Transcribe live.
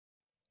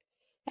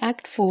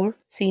Act 4,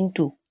 Scene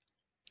 2.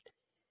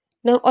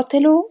 Now,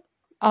 Othello,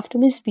 after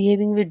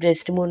misbehaving with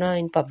Desdemona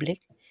in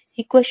public,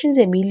 he questions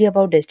Emilia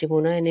about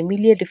Desdemona, and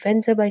Emilia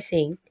defends her by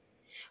saying,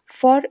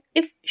 "For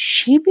if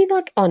she be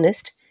not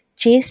honest,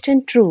 chaste,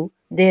 and true,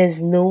 there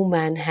is no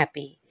man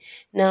happy."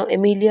 Now,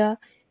 Emilia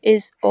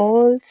is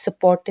all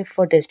supportive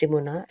for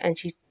Desdemona, and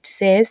she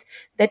says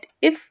that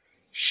if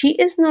she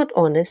is not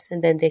honest,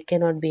 then there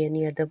cannot be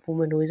any other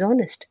woman who is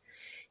honest.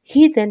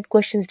 He then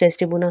questions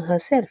Desdemona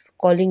herself,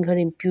 calling her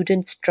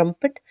impudent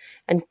strumpet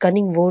and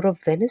cunning whore of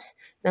Venice.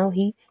 Now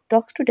he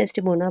talks to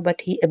Desdemona, but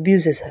he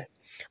abuses her,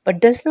 but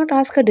does not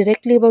ask her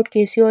directly about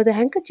Cassio or the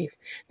handkerchief.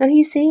 Now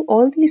he's saying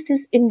all these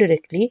things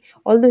indirectly,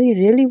 although he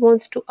really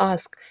wants to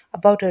ask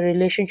about her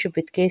relationship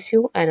with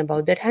Cassio and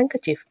about that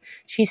handkerchief.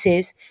 She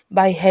says,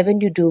 "By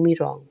heaven, you do me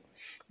wrong."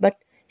 But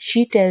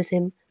she tells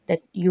him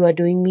that you are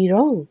doing me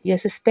wrong, you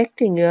are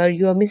suspecting,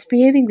 you are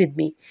misbehaving with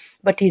me.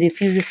 But he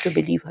refuses to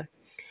believe her.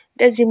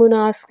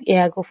 Desdemona asks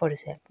Iago for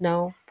his help.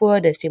 Now, poor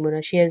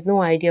Desdemona, she has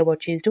no idea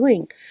what she is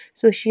doing.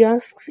 So she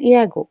asks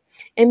Iago.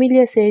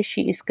 Emilia says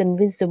she is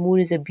convinced the Moor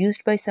is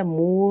abused by some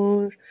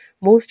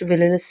most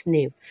villainous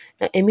knave.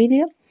 Now,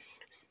 Emilia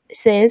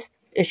says,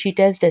 she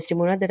tells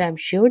Desdemona that I'm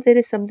sure there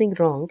is something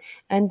wrong,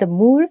 and the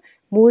Moor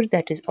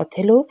that is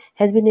Othello,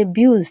 has been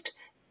abused.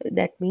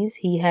 That means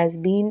he has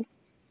been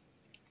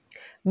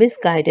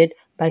misguided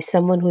by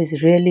someone who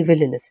is really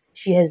villainous.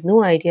 She has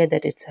no idea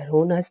that it's her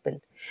own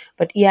husband.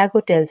 But Iago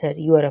tells her,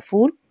 "You are a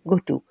fool, go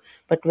to."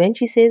 But when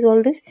she says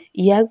all this,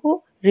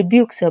 Iago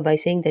rebukes her by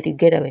saying that you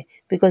get away,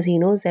 because he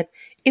knows that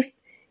if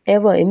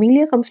ever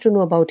Emilia comes to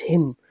know about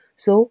him,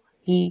 so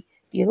he,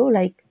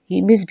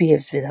 he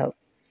misbehaves with her.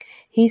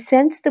 He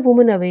sends the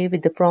woman away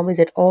with the promise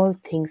that all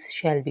things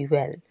shall be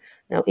well.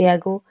 Now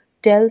Iago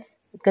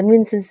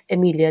convinces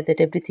Emilia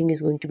that everything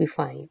is going to be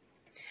fine.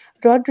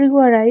 Rodrigo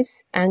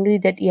arrives, angry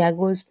that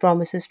Iago's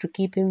promises to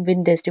keep him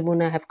win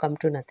Desdemona have come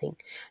to nothing,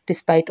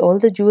 despite all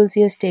the jewels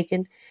he has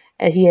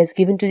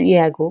given to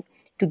Iago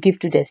to give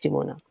to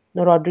Desdemona.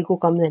 Now Rodrigo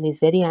comes and is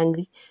very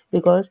angry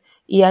because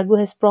Iago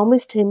has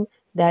promised him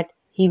that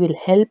he will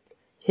help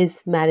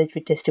his marriage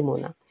with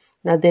Desdemona.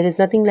 Now there is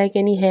nothing like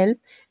any help,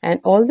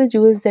 and all the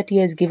jewels that he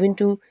has given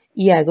to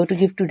Iago to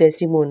give to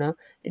Desdemona,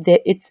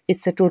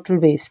 it's a total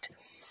waste.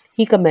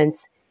 He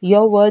comments,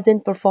 "Your words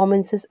and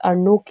performances are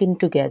no kin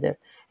together."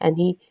 And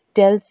he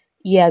tells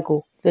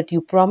Iago that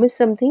you promise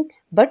something,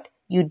 but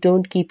you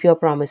don't keep your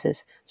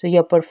promises. So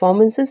your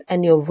performances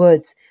and your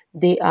words,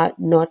 they are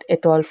not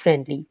at all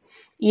friendly.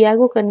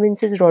 Iago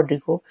convinces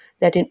Rodrigo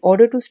that in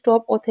order to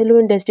stop Othello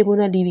and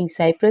Desdemona leaving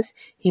Cyprus,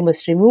 he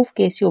must remove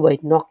Cassio by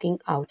knocking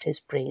out his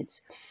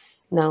brains.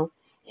 Now,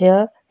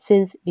 here,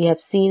 since we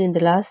have seen in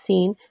the last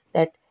scene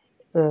that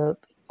uh,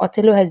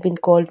 Othello has been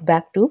called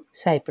back to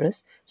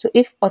Cyprus, so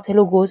if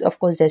Othello goes, of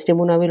course,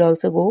 Desdemona will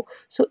also go.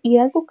 So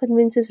Iago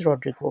convinces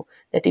Rodrigo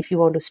that if you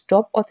want to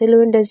stop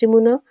Othello and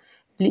Desdemona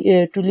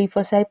to leave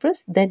for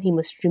Cyprus, then he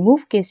must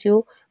remove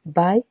Cassio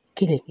by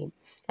killing him.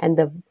 And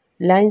the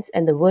lines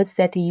and the words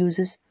that he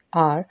uses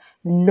are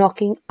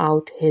knocking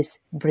out his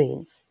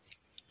brains.